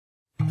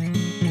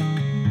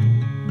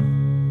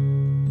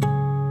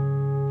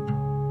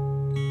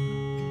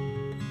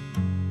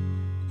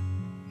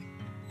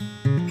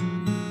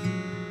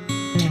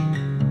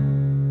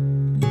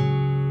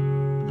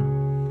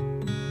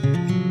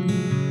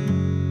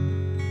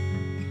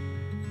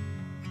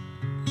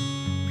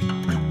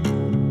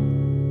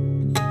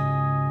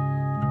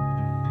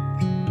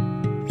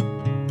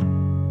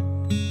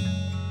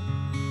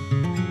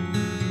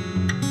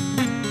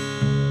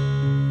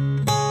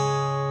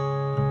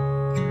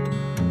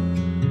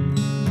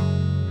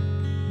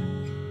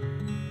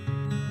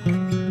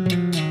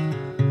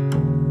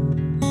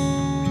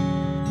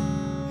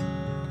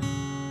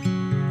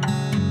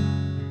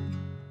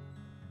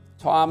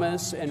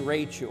Thomas and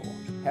Rachel,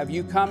 have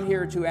you come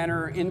here to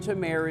enter into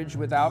marriage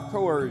without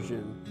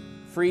coercion,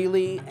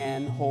 freely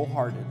and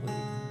wholeheartedly?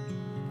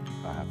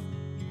 I have.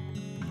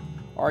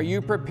 Are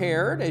you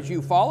prepared, as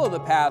you follow the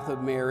path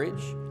of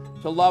marriage,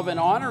 to love and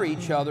honor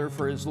each other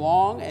for as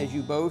long as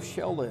you both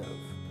shall live?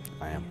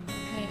 I am.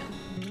 I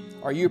am.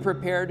 Are you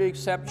prepared to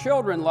accept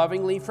children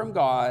lovingly from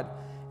God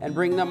and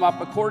bring them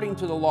up according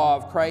to the law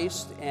of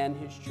Christ and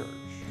His church?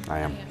 I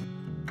am.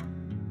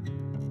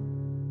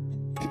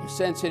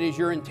 Since it is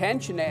your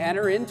intention to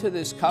enter into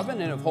this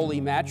covenant of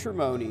holy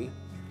matrimony,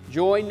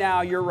 join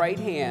now your right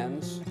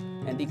hands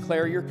and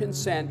declare your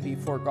consent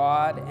before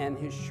God and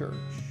His church.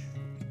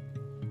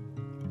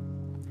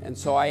 And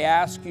so I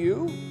ask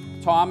you,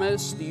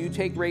 Thomas, do you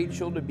take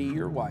Rachel to be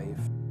your wife?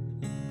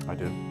 I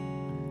do.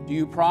 Do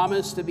you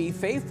promise to be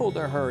faithful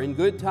to her in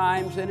good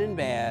times and in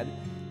bad,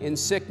 in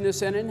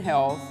sickness and in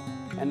health,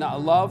 and to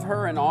love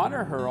her and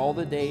honor her all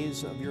the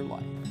days of your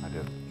life? I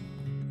do.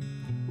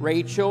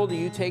 Rachel, do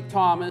you take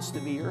Thomas to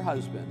be your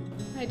husband?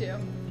 I do.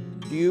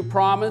 Do you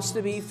promise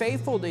to be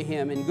faithful to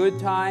him in good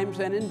times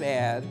and in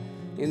bad,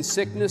 in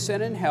sickness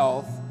and in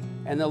health,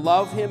 and to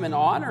love him and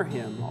honor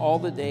him all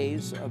the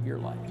days of your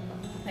life?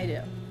 I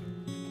do.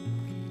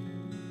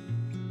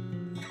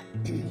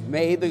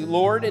 May the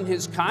Lord in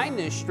His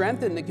kindness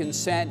strengthen the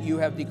consent you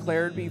have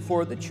declared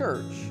before the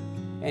church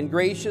and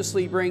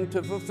graciously bring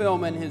to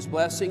fulfillment His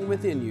blessing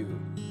within you.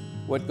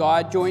 What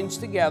God joins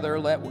together,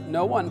 let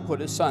no one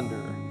put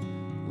asunder.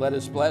 Let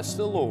us bless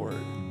the Lord.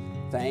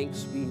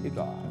 Thanks be to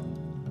God.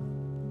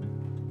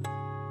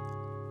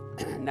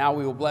 Now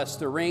we will bless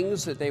the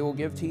rings that they will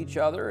give to each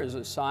other as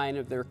a sign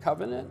of their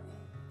covenant.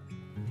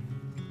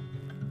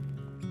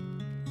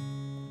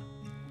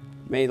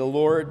 May the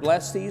Lord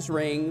bless these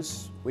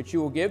rings, which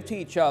you will give to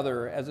each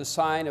other as a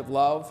sign of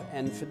love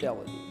and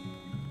fidelity.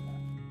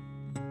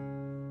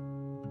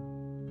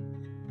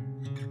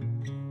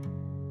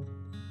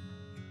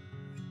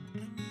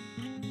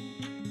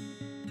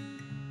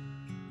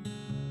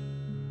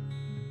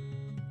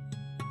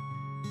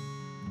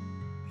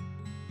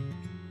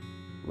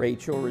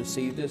 Rachel,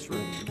 receive this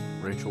ring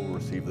Rachel,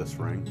 receive this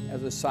ring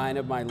as a sign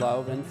of my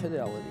love and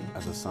fidelity.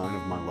 as a sign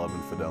of my love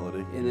and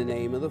fidelity. In the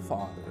name of the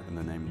Father, In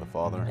the name of the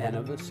Father, and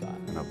of the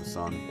Son, and of the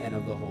Son, and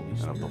of the Holy and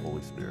Spirit. of the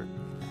Holy Spirit.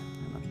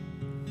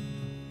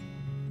 Amen.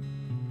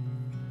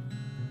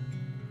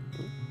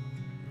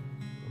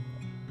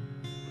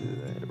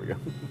 There we go.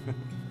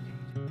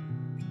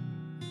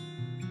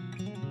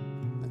 Okay,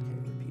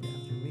 repeat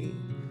after me.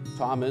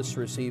 Thomas,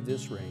 receive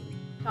this ring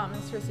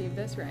Thomas, receive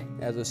this ring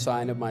as a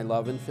sign of my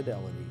love and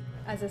fidelity.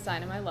 as a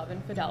sign of my love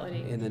and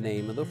fidelity. In the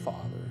name of the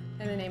Father,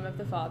 In the name of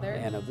the Father,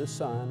 and of the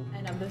Son,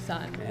 and of the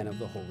Son, and of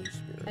the Holy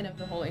Spirit. and of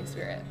the Holy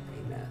Spirit.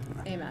 Amen.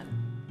 Amen.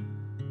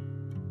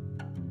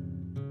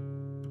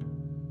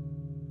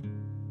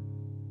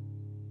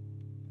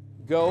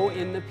 Go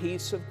in the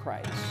peace of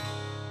Christ.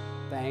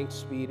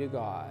 Thanks be to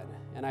God.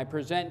 And I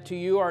present to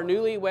you our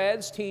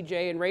newlyweds,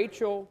 TJ and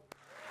Rachel.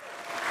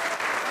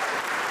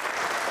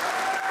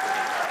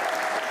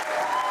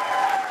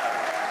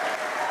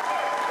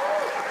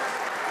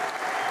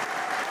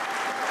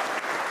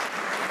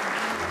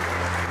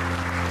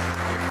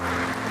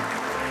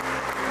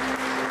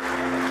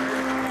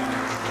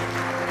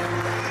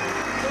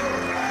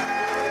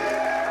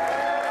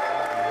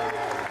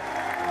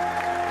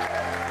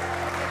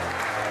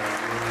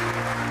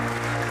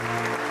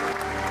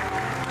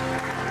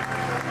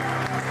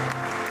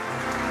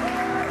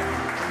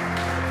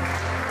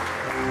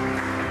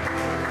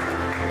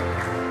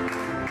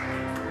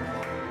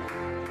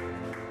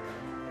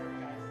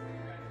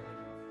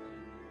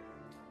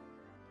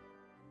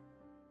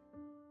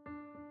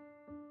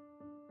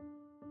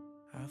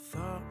 I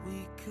thought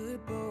we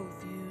could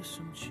both use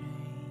some change,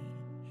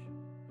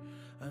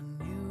 a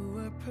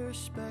newer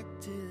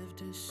perspective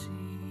to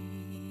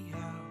see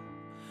how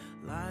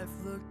life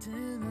looked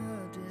in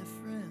a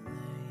different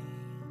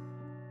lane.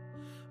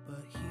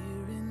 But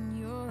here in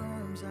your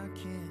arms I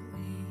can't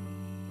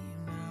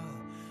leave now,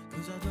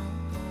 'cause I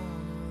don't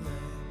wanna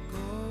let go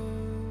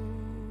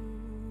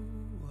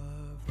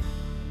of this.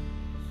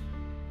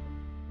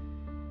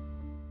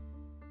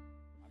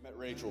 I met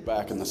Rachel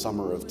back in the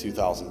summer of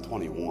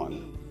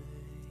 2021.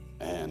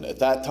 And at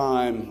that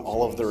time,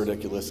 all of the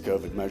ridiculous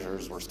COVID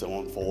measures were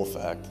still in full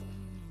effect.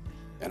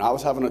 And I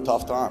was having a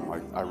tough time.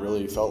 I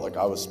really felt like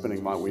I was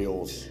spinning my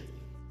wheels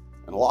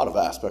in a lot of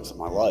aspects of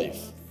my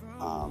life.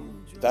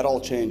 That all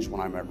changed when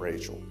I met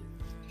Rachel.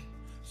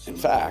 In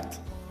fact,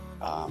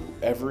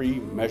 every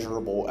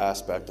measurable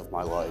aspect of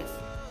my life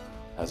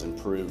has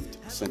improved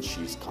since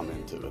she's come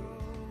into it.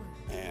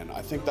 And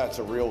I think that's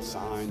a real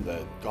sign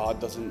that God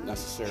doesn't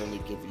necessarily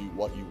give you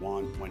what you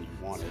want when you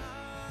want it,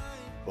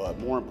 but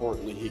more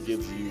importantly, He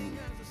gives you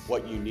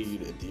what you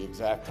need at the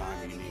exact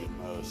time you need it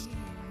most.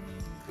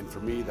 And for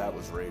me, that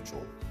was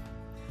Rachel.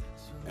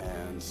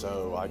 And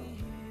so I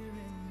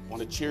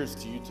want to cheers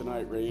to you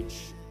tonight,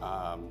 Rach.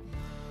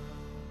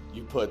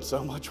 You put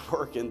so much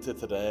work into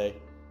today.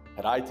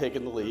 Had I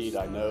taken the lead,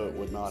 I know it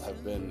would not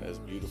have been as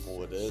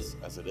beautiful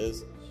as it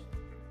is.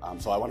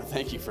 So I want to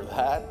thank you for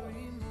that.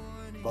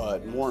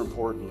 but more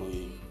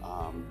importantly,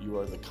 you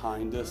are the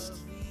kindest,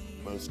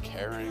 most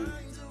caring,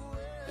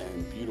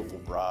 and beautiful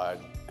bride,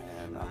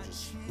 and I'm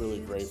just really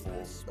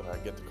grateful that I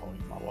get to call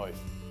you my wife.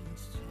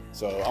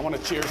 So I want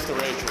to cheers to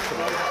Rachel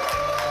tonight.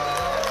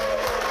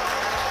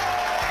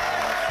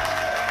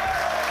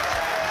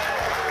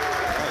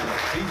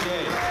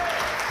 TJ.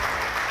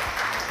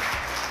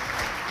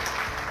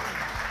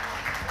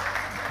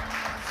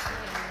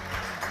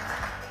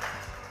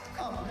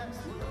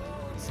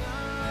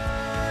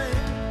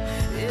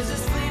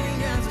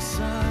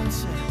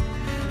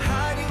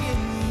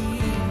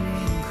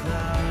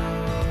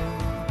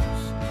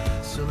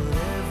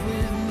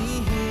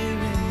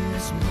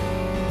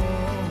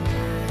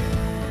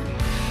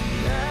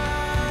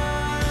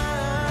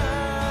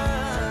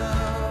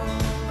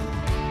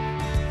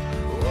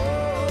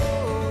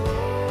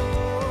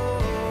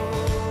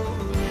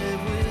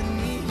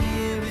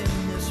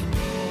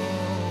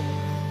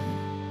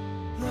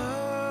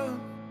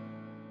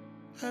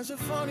 Has a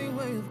funny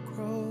way of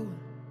growing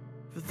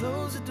for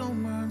those that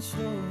don't mind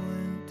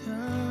slowing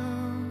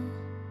down.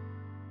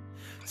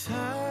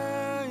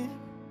 Time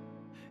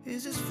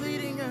is as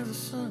fleeting as a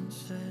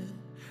sunset,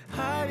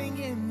 hiding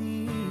in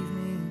the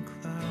evening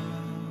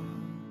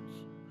clouds.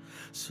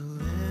 So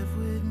live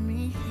with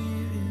me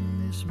here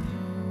in this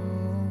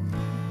moment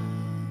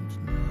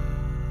now.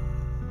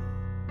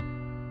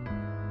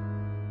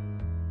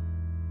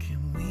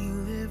 Can we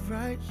live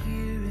right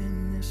here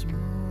in this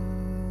moment?